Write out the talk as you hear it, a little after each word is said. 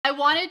I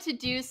wanted to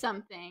do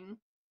something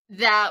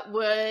that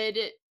would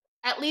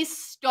at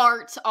least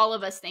start all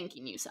of us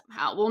thanking you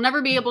somehow. We'll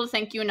never be able to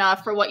thank you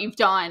enough for what you've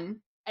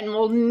done, and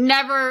we'll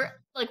never,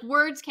 like,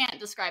 words can't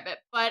describe it,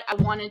 but I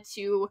wanted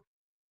to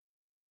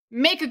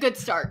make a good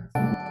start.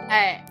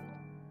 Hey.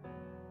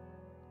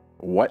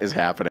 What is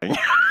happening?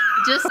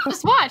 Just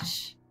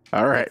watch.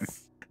 All right.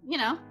 It's, you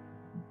know.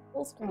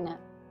 Full screen it.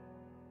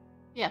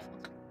 Yeah.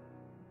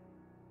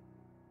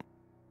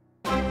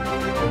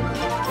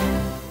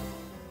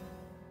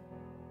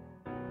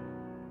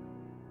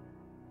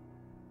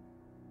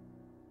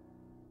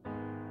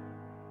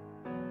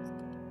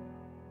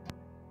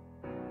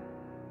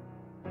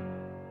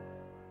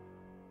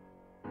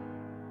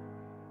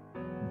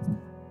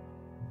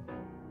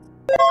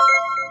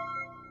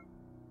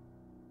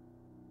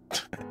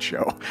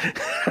 Joe.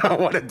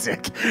 What a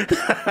dick.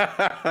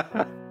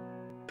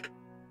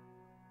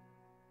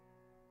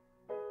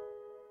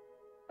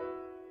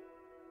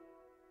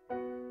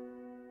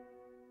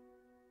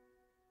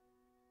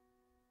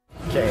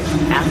 Okay,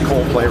 at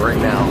Coldplay right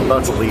now. I'm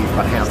about to leave,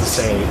 but I have to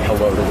say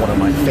hello to one of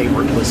my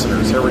favorite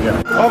listeners. Here we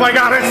go. Oh my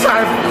god, it's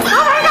time! Oh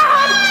my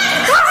god!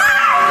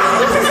 Hi!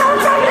 This is so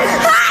exciting!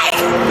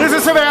 Hi! This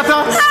is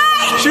Samantha.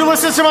 Hi! She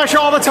listens to my show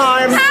all the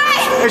time. Hi!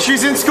 And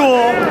she's in school,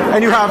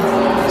 and you have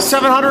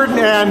 700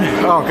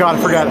 and, oh god,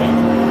 I forgot it.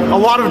 A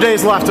lot of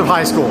days left of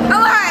high school. A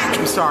lot!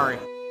 I'm sorry.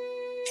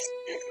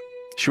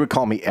 She would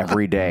call me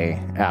every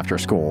day after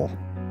school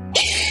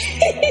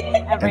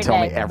and tell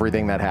me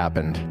everything that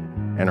happened.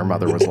 And her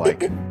mother was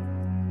like,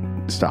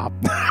 stop.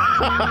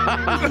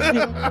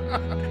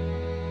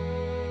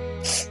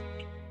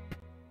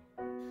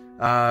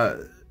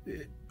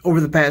 Over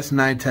the past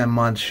 9-10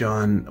 months,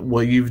 Shawn,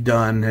 what you've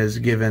done has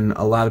given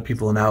a lot of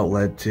people an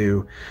outlet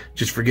to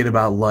just forget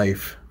about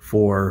life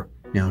for,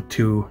 2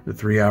 to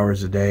 3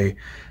 hours a day.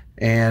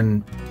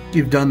 And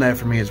you've done that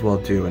for me as well,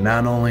 too. And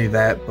not only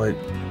that, but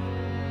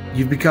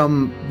you've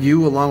become,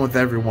 you along with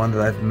everyone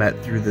that I've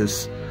met through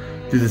this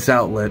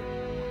outlet,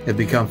 have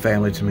become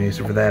family to me.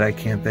 So for that, I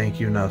can't thank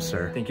you enough,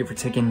 sir. Thank you for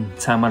taking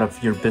time out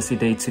of your busy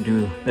day to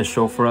do the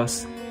show for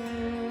us.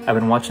 I've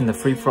been watching the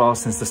Free4All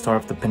since the start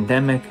of the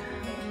pandemic.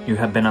 You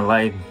have been a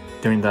light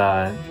during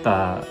the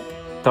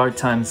dark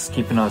times,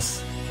 keeping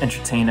us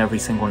entertained every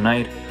single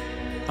night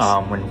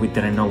when we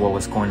didn't know what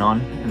was going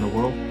on in the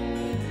world.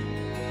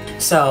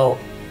 So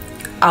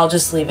I'll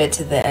just leave it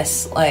to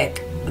this.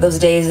 Like, those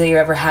days that you're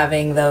ever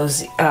having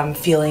those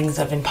feelings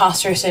of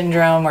imposter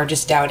syndrome or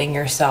just doubting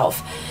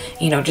yourself,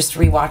 just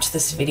rewatch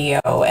this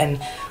video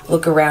and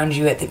look around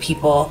you at the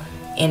people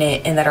in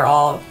it and that are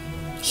all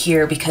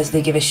here because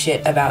they give a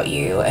shit about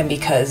you and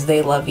because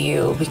they love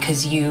you,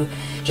 because you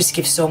just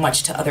give so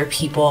much to other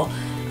people.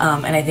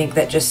 And I think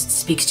that just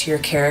speaks to your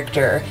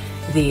character,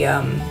 the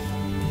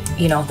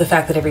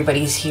fact that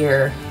everybody's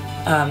here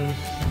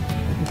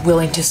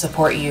willing to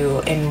support you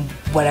in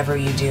whatever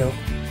you do.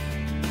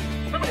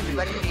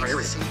 Everybody needs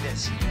to see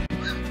this.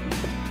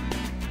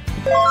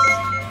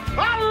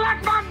 I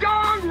like my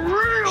dog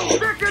real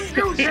thick and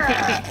juicy.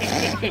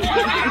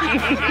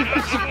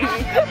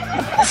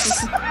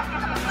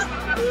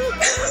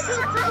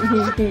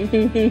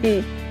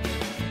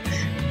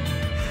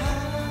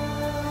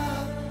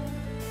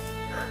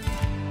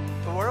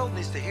 The world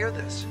needs to hear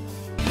this.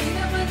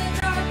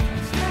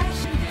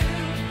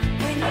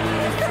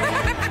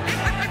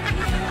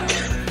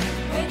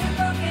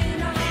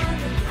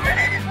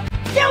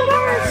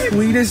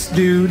 Sweetest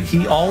dude.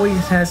 He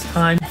always has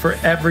time for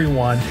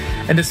everyone.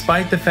 And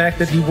despite the fact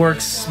that he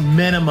works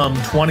minimum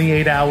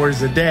 28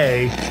 hours a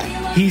day,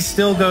 he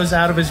still goes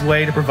out of his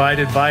way to provide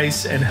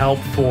advice and help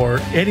for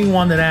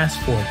anyone that asks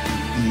for it.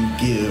 You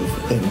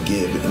give and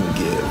give and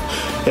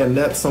give. And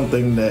that's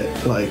something that,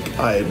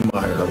 I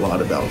admire a lot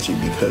about you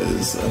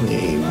because,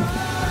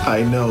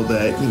 I know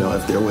that,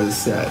 if there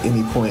was at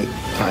any point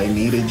I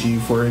needed you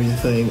for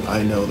anything,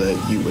 I know that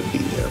you would be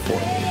there for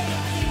me.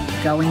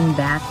 Going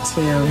back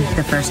to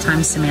the first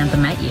time Samantha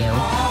met you,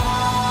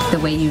 the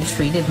way you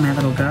treated my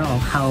little girl,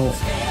 how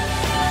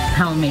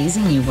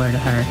amazing you were to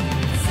her.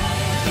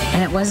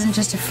 And it wasn't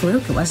just a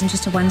fluke, it wasn't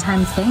just a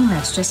one-time thing,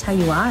 that's just how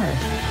you are.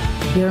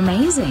 You're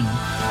amazing.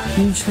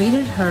 You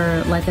treated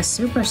her like a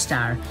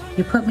superstar.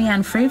 You put me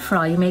on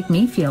Free4All, you make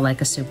me feel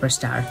like a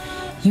superstar.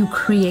 You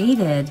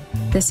created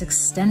this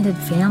extended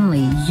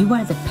family. You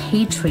are the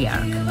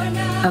patriarch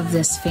of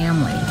this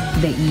family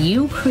that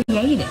you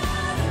created.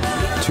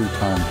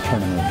 Two-time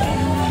tournament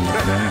on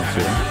McDaniels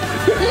here.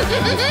 I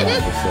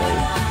just wanted to say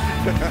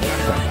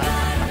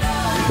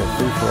that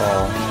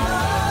Free4All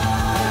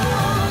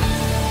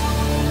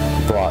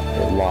brought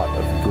a lot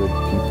of good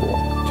people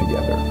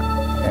together,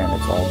 and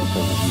it's all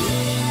because of you.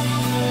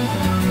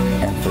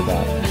 And for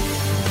that,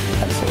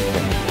 I say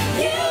thank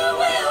you.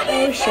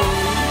 Oh,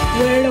 Shawn,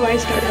 where do I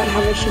start about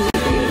how much you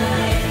love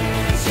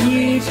me?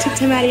 You took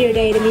time out of your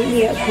day to meet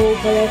me at pool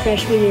for their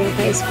freshman year of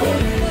high school.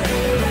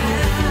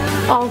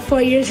 All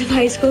 4 years of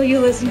high school, you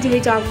listened to me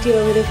talk to you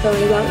over the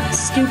phone about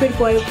stupid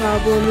boy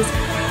problems,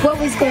 what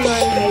was going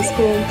on in high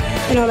school,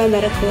 and all my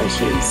medical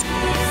issues.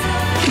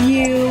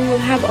 You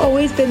have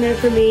always been there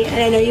for me,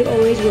 and I know you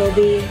always will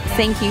be.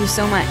 Thank you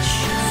so much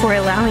for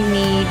allowing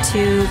me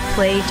to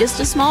play just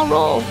a small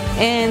role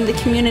in the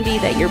community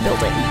that you're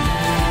building.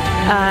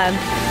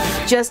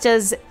 Just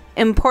as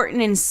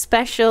important and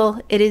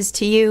special it is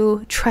to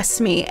you,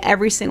 trust me,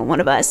 every single one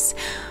of us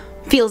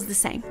feels the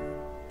same.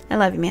 I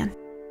love you, man.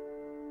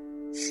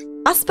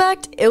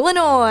 Prospect,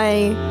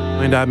 Illinois.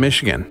 Wyandotte,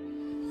 Michigan.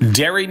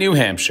 Derry, New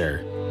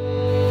Hampshire.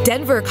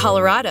 Denver,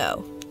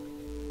 Colorado.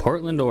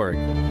 Portland,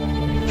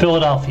 Oregon.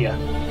 Philadelphia.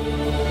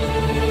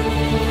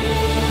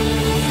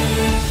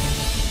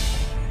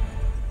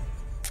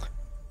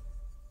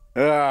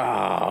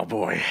 Oh,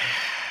 boy.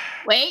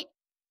 Wait.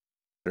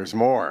 There's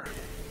more.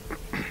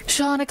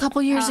 Shawn, a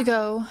couple years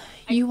ago,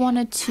 you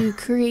wanted to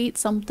create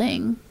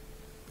something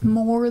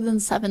more than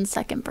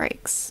 7-second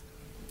breaks.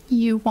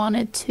 You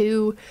wanted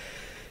to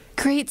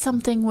create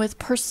something with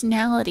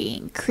personality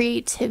and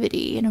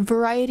creativity and a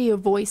variety of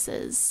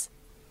voices.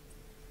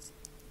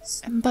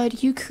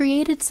 But you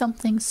created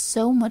something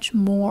so much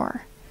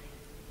more.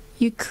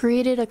 You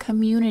created a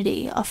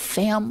community, a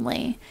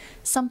family,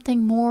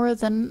 something more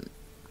than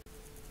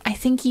I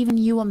think even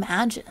you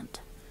imagined.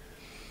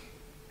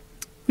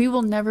 We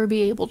will never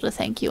be able to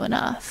thank you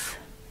enough.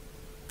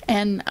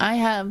 And I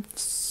have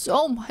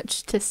so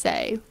much to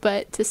say,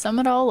 but to sum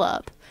it all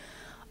up,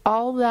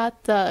 all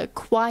that the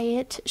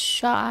quiet,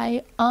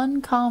 shy,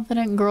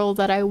 unconfident girl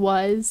that I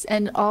was,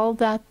 and all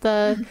that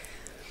the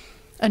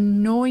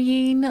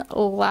annoying,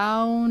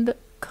 loud,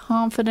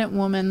 confident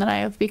woman that I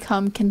have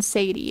become can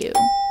say to you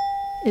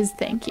is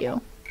thank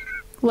you.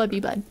 Love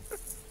you, bud.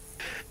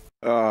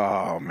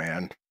 Oh,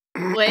 man.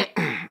 Wait.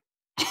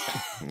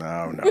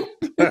 No.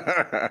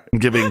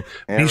 Giving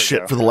me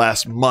shit for the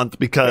last month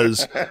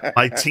because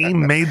my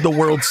team made the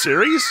World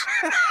Series.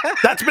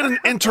 That's been an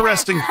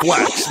interesting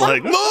flex.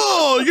 Like,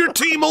 oh, your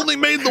team only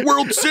made the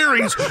World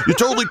Series. You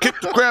totally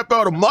kicked the crap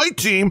out of my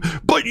team,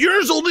 but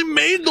yours only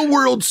made the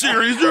World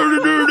Series.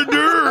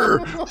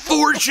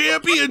 4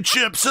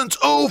 championships since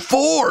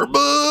 04.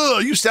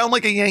 You sound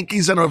like a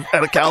Yankees and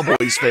a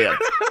Cowboys fan.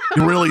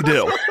 You really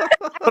do.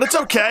 But it's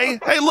okay.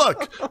 Hey,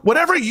 look,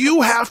 whatever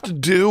you have to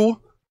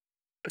do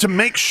to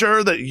make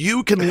sure that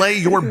you can lay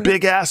your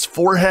big ass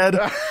forehead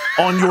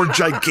on your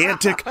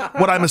gigantic,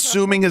 what I'm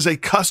assuming is a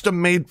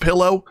custom made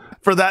pillow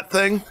for that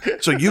thing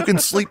so you can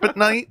sleep at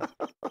night,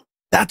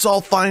 that's all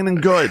fine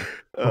and good.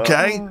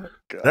 Okay?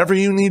 Whatever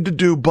you need to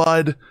do,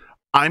 bud,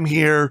 I'm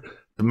here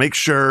to make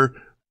sure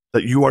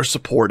that you are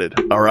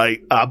supported. All right?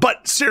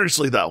 But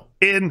seriously though,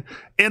 in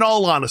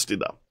all honesty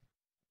though,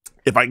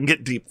 if I can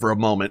get deep for a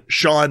moment,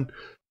 Shawn,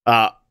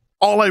 all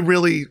I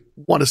really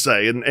want to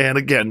say, and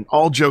again,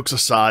 all jokes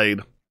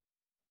aside,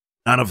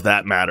 none of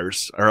that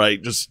matters. All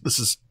right. Just, this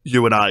is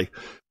you and I.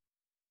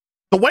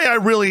 The way I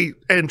really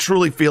and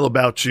truly feel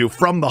about you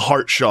from the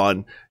heart,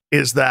 Shawn,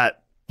 is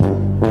that. I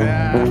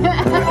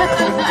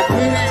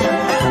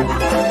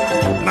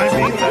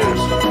mean that.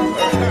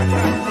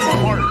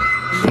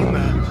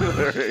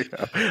 There you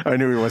go. I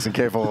knew he wasn't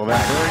capable of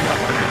that.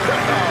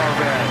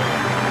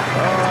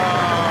 Oh,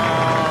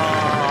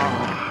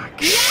 man.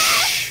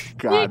 Yes!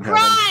 God, he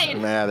cried!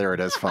 Nah, there it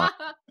is. Fine.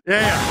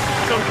 Yeah.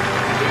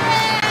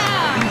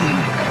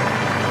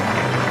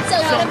 So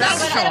what about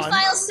the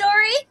pedophile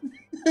story?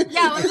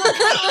 Yeah. What about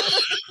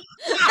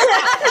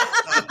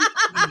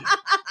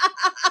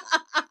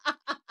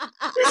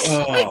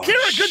Hey,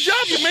 Kira, good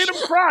job. You made him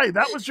cry.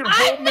 That was your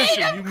whole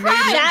mission. You made him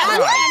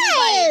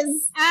cry.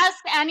 Ask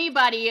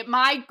anybody.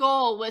 My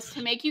goal was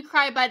to make you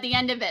cry by the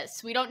end of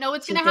this. We don't know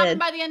what's going to happen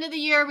by the end of the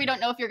year. We don't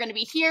know if you're going to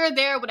be here,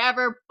 there,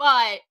 whatever.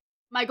 But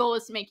my goal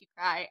was to make you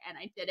cry, and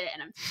I did it,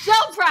 and I'm so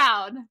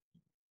proud.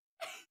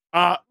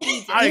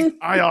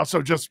 I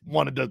also just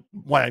wanted to,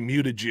 why I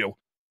muted you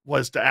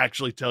was to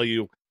actually tell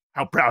you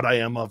how proud I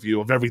am of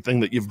you, of everything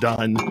that you've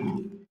done.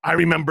 I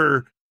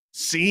remember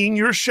seeing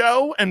your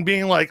show and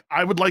being like,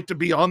 I would like to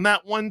be on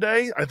that one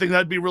day. I think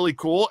that'd be really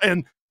cool.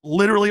 And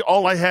literally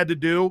all I had to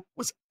do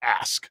was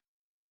ask.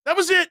 That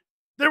was it.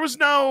 There was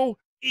no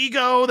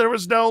ego. There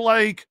was no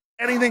like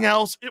anything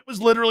else. It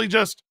was literally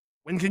just,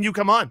 when can you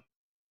come on?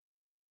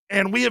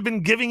 And we have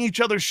been giving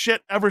each other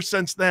shit ever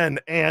since then.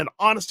 And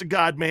honest to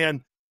God,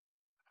 man,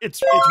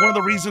 it's one of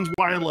the reasons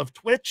why I love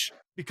Twitch,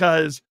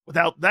 because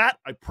without that,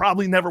 I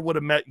probably never would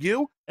have met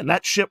you, and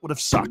that shit would have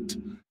sucked.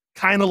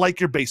 Kind of like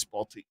your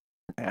baseball team.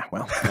 Yeah,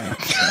 well,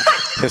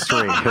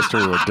 history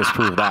would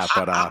disprove that,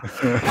 but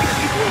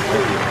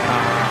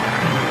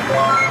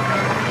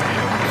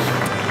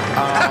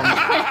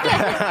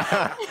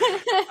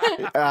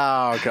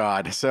oh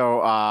God.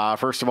 So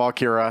first of all,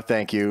 Kira,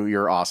 thank you.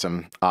 You're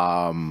awesome.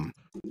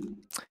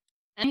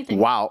 Anything.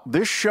 Wow,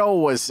 this show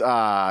was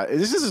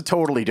this is a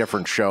totally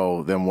different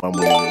show than when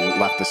we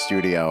left the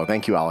studio.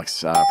 Thank you,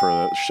 Alex,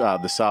 for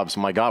the subs.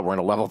 My God, we're in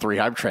a level 3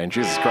 hype train.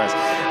 Jesus Christ.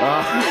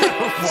 Wow.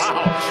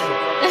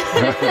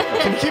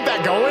 Can you keep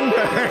that going?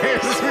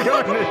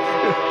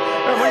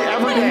 Every day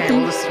we'll hit the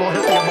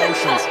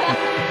emotions.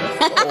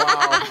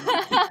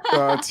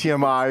 Wow.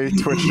 TMI,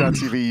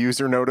 twitch.tv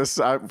user notice.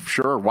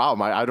 Sure. Wow.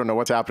 I don't know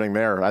what's happening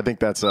there. I think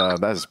that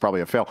is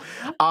probably a fail.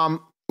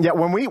 Yeah,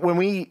 when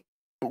we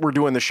were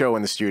doing the show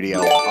in the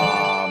studio,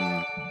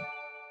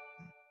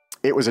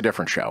 it was a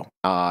different show,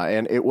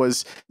 and it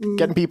was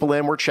getting people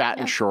in. We're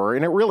chatting, sure,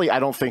 and it really, I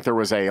don't think there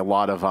was a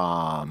lot of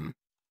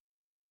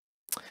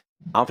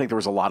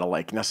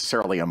like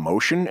necessarily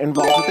emotion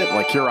involved with it.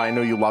 Like here, I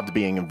know you loved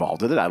being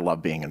involved with it. I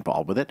love being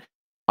involved with it.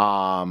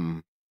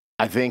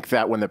 I think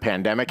that when the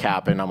pandemic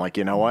happened, I'm like,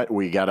 you know what,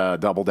 we gotta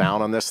double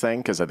down on this thing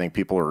because I think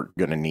people are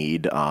gonna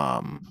need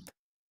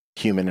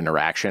human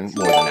interaction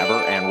more than ever.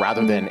 And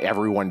rather than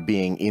everyone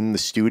being in the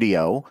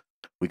studio,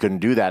 we couldn't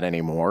do that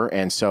anymore.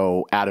 And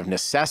so out of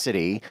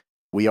necessity,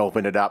 we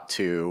opened it up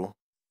to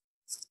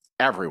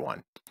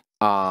everyone.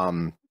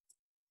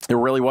 It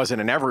really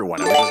wasn't an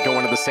everyone. I was just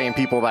going to the same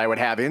people that I would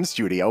have in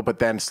studio, but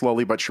then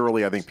slowly but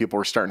surely, I think people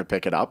were starting to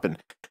pick it up. And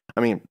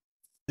I mean,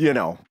 you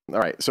know, all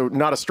right, so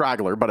not a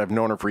straggler, but I've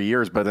known her for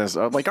years, but it's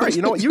like, all right,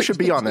 you know what, you should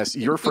be on this.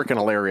 You're freaking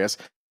hilarious.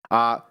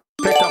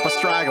 Picked up a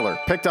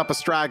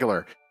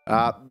straggler.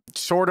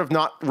 Sort of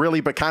not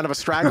really, but kind of a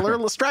straggler,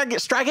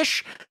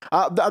 straggish.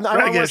 I don't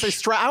want to say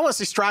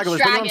stragglers,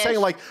 but you know what I'm saying?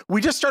 Like,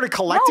 we just started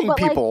collecting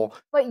people.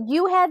 But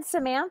you had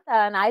Samantha,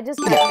 and I just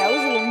got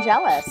nosy and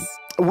jealous.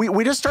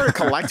 We just started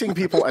collecting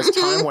people as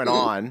time went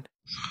on,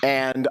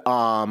 and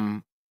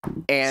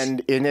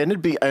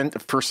it'd be,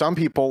 and for some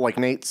people, like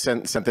Nate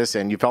sent this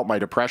in. You felt my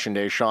depression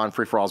days, Shawn.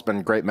 Free4All has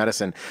been great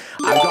medicine.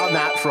 I've gotten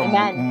that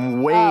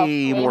from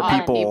way more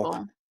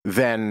people.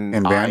 Then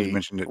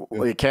mentioned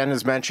it. Ken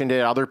has mentioned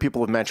it. Other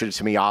people have mentioned it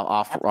to me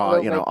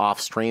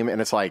off stream, and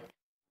it's like,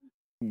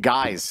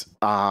 guys,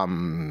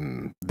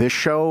 this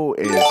show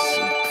is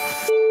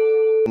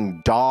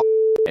dog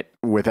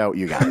without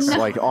you guys.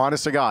 Like,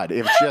 honest to God,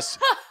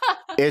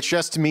 it's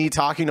just me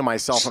talking to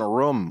myself in a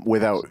room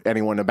without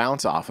anyone to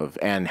bounce off of,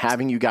 and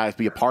having you guys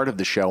be a part of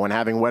the show, and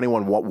having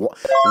anyone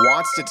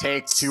wants to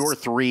take 2 or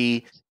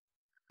 3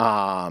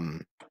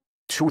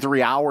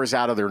 hours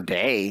out of their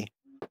day.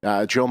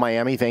 Joe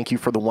Miami, thank you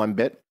for the 1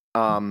 bit.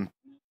 To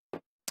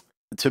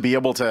be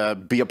able to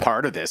be a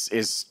part of this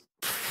is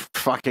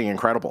fucking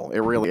incredible. It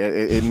really,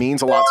 it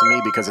means a lot to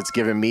me because it's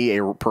given me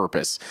a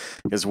purpose.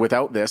 Because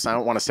without this, I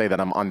don't want to say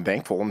that I'm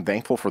unthankful. I'm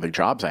thankful for the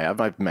jobs I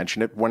have. I've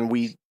mentioned it when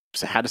we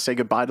had to say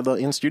goodbye to the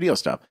in-studio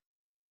stuff.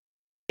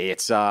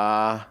 It's,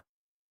 yeah,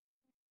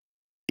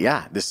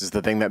 this is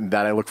the thing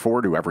that I look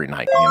forward to every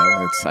night. You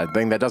know, it's a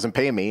thing that doesn't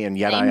pay me, and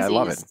yet I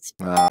love it.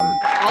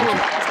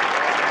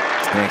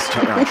 Thanks,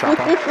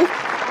 Choppa.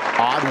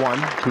 Odd One,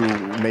 who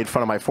made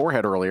fun of my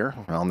forehead earlier.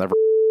 I'll never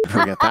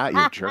forget that,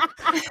 you jerk.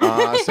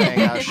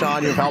 Saying,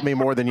 Shawn, you've helped me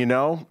more than you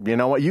know. You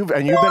know what? You've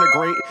been a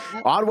great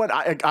Odd One.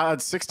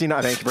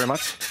 69. Thank you very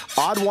much.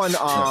 Odd One.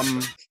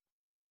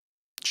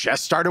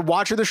 Just started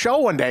watching the show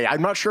one day.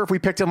 I'm not sure if we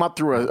picked him up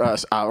through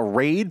a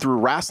raid through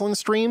wrestling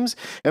streams.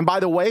 And by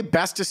the way,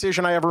 best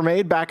decision I ever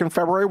made back in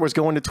February was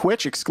going to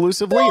Twitch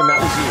exclusively, and that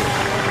was you.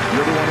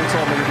 You're the one who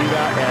told me to do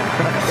that,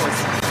 and of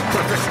course.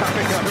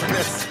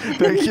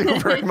 Thank you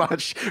very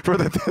much for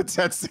the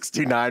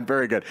 1069.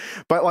 Very good.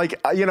 But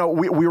like, you know,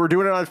 we were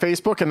doing it on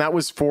Facebook, and that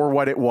was for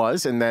what it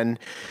was. And then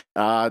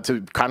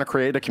to kind of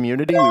create a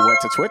community, we went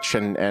to Twitch,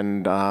 and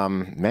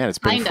man, it's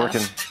been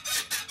freaking,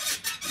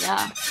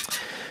 yeah,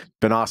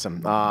 been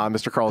awesome.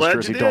 Mr. Carl's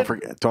jersey,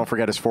 don't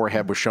forget his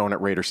forehead was shown at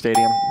Raider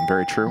Stadium.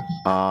 Very true.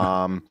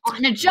 On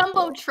a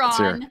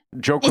jumbotron.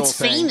 Joe Cole it's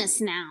saying,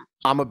 famous now.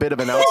 I'm a bit of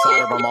an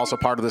outsider, but I'm also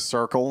part of the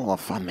circle.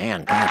 Oh,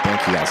 man, God,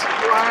 thank you guys.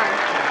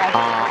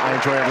 I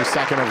enjoy every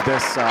second of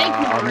this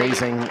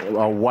amazing.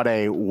 What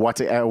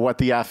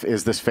the F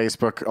is this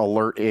Facebook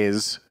alert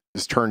is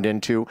turned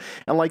into,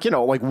 and like, you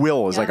know, like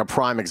Will is like a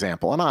prime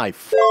example, and I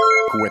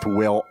with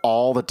Will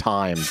all the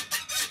time.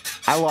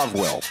 I love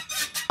Will.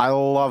 I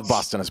love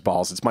busting his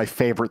balls. It's my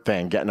favorite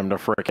thing, getting him to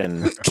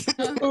freaking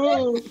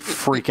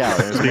freak out.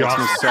 It makes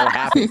me so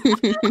happy.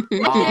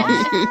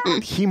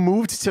 He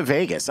moved to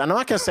Vegas. I'm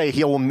not going to say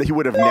he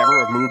would have never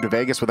have moved to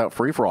Vegas without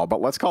Free4All,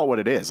 but let's call it what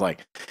it is.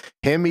 Like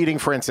him meeting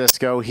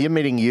Francisco, him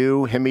meeting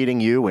you,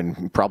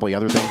 and probably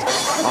other things.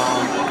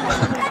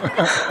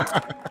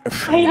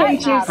 I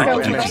hate you so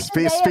much.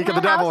 Speak of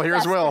the devil,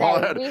 here's Will.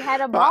 We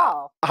had a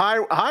ball.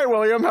 Hi,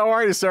 William. How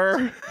are you,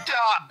 sir?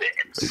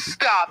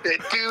 Stop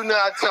it. Do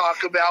not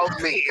talk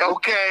about me,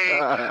 okay?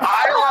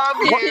 I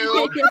love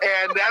you,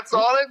 and that's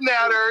all that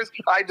matters.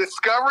 I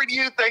discovered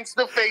you thanks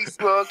to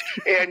Facebook,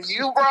 and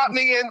you brought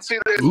me into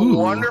this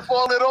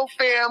wonderful little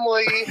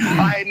family.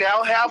 I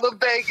now have a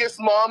Vegas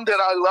mom that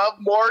I love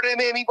more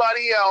than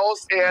anybody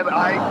else, and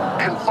I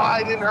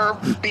confide in her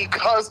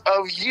because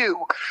of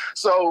you.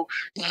 So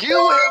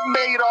you have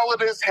made all of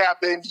this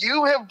happen.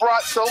 You have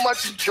brought so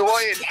much joy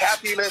and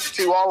happiness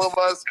to all of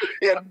us,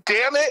 and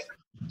damn it,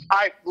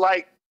 I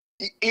like.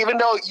 Even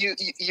though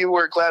you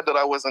were glad that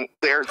I wasn't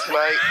there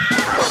tonight.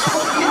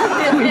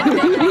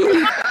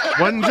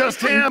 Wasn't just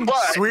him.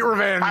 Sweet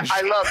revenge.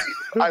 I love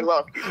you. I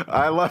love you.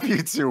 I love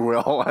you too,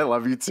 Will. I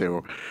love you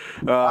too.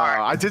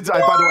 I did. By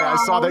the way, I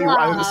saw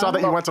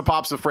that you went to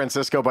Pops with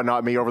Francisco, but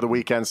not me over the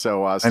weekend.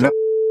 So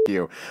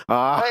you.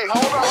 Hey,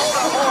 hold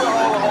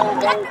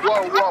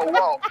on.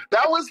 Whoa.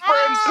 That was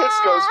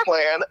Francisco's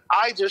plan.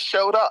 I just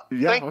showed up.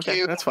 Yeah, Thank okay,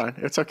 you. That's fine.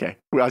 It's okay.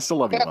 I still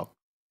love you, Will.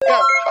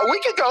 Yeah, we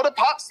could go to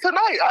Pops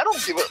tonight. I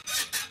don't give a...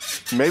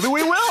 Maybe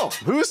we will.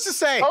 Who's to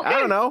say? Okay. I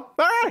don't know.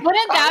 All right.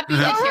 Wouldn't that be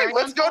All right,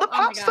 let's go to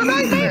Pops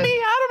tonight. Maybe.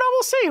 I don't know.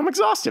 We'll see. I'm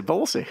exhausted, but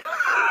we'll see.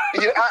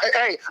 Yeah,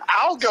 hey,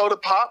 I'll go to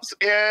Pops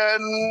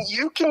and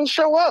you can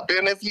show up.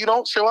 And if you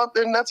don't show up,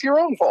 then that's your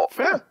own fault.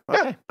 Fair.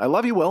 Okay. I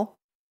love you, Will.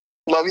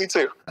 Love you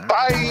too.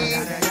 Bye.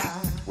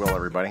 Will,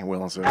 everybody.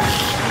 Will is Can I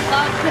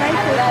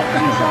say that,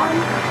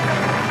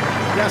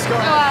 Yes, go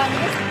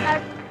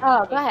ahead.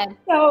 Oh, go ahead.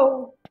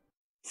 So,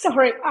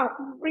 sorry.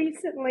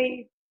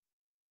 Recently,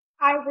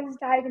 I was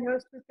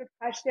diagnosed with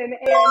depression,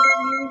 and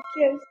you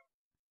just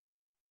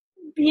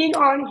being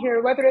on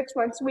here, whether it's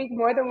once a week,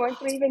 more than once,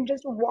 or even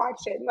just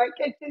watching, like,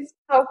 it just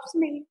helps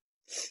me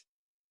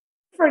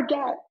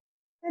forget,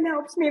 and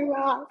helps me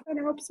laugh, and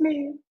helps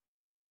me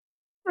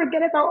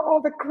forget about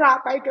all the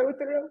crap I go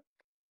through,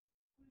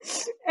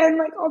 and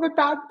like all the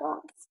bad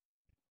thoughts.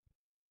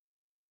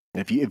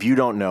 If you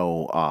don't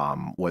know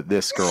what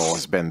this girl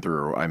has been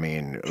through, I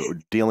mean,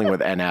 dealing with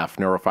NF,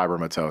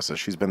 neurofibromatosis,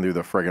 she's been through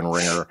the friggin'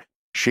 ringer.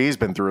 She's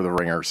been through the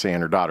ringer,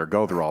 seeing her daughter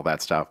go through all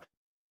that stuff.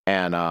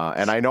 And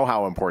I know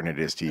how important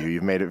it is to you.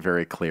 You've made it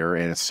very clear,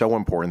 and it's so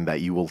important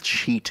that you will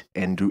cheat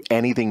and do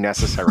anything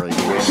necessary to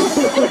win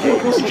the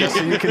games, just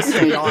so you can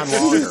stay on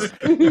longer.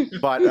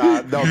 But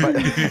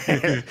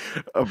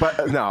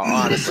no,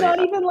 honestly, It's not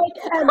even like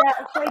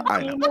NF, like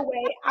being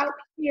away out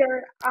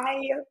here.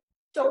 I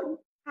don't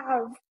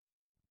have.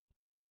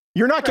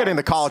 you're not getting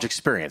the college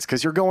experience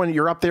because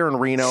you're up there in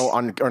Reno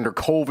under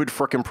COVID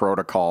frickin'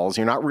 protocols.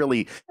 You're not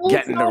really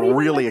getting to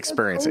really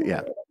experience it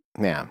yet.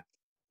 Yeah.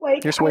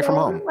 Like, you're just away from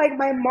home. Like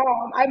my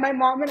mom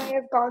and I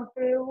have gone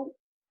through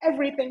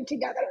everything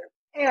together.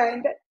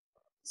 And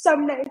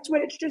some nights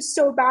when it's just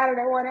so bad and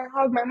I want to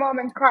hug my mom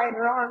and cry in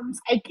her arms,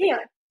 I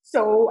can't.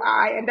 So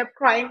I end up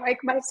crying like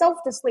myself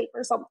to sleep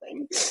or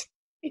something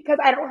because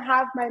I don't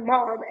have my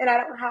mom and I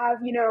don't have,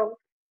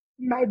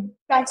 my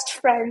best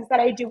friends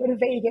that I do in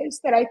Vegas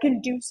that I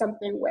can do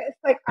something with.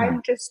 Like,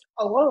 I'm just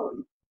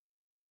alone.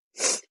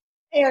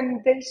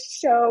 And this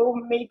show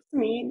makes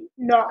me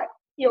not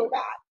feel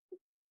that.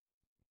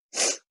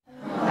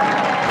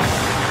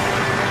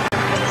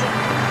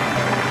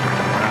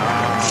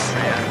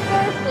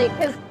 Seriously,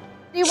 because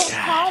she will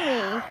call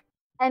me,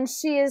 and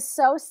she is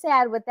so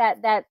sad with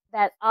that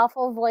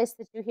awful voice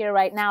that you hear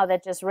right now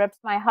that just rips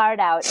my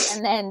heart out.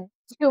 And then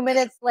 2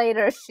 minutes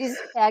later, she's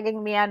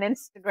tagging me on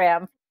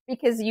Instagram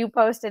because you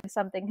posted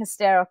something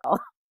hysterical.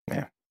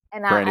 Yeah,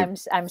 and Brandy,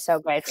 I'm so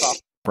grateful.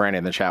 Brandy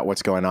in the chat,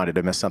 what's going on? Did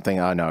I miss something?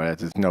 No,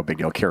 it's no big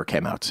deal. Kira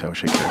came out, so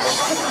she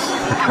cares.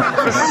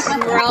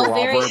 We're all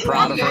very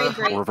proud of her.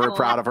 grateful. We're very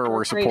proud of her.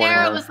 We're supporting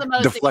Kara her. was the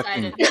most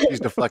Deflecting. excited.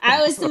 She's deflecting.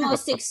 I was the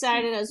most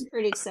excited. I was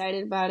pretty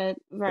excited about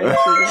it. Very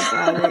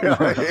excited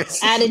about it.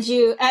 Added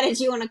you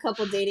on a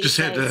couple dating Just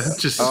had to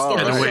sites.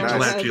 had to wait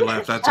till after you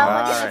left. That's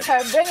all.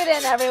 Bring it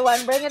in,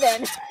 everyone. Bring it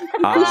in.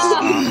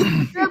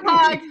 Group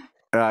hug.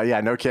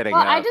 Yeah, no kidding.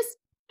 Well,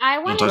 I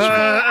wanted to say,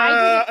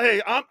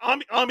 hey,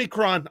 I'm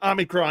Omicron.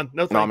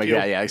 No, thank you.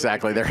 Yeah,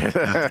 exactly. There.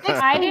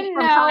 I didn't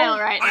know.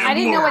 Right now. I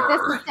didn't know what this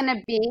was going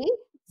to be.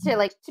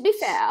 To be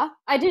fair,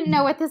 I didn't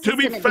know what this was going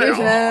to be. To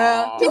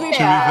be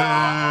fair.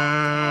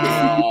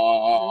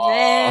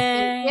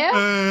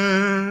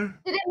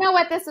 Didn't know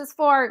what this was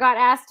for. Got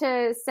asked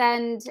to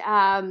send,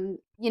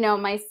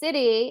 my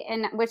city,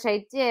 and which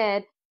I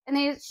did. And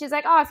then she's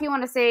like, "Oh, if you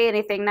want to say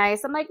anything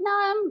nice," I'm like, "No,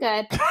 I'm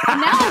good."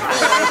 And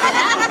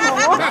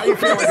now you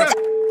feel like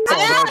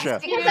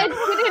because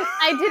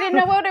I didn't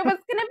know what it was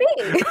going to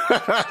be.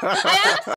 I asked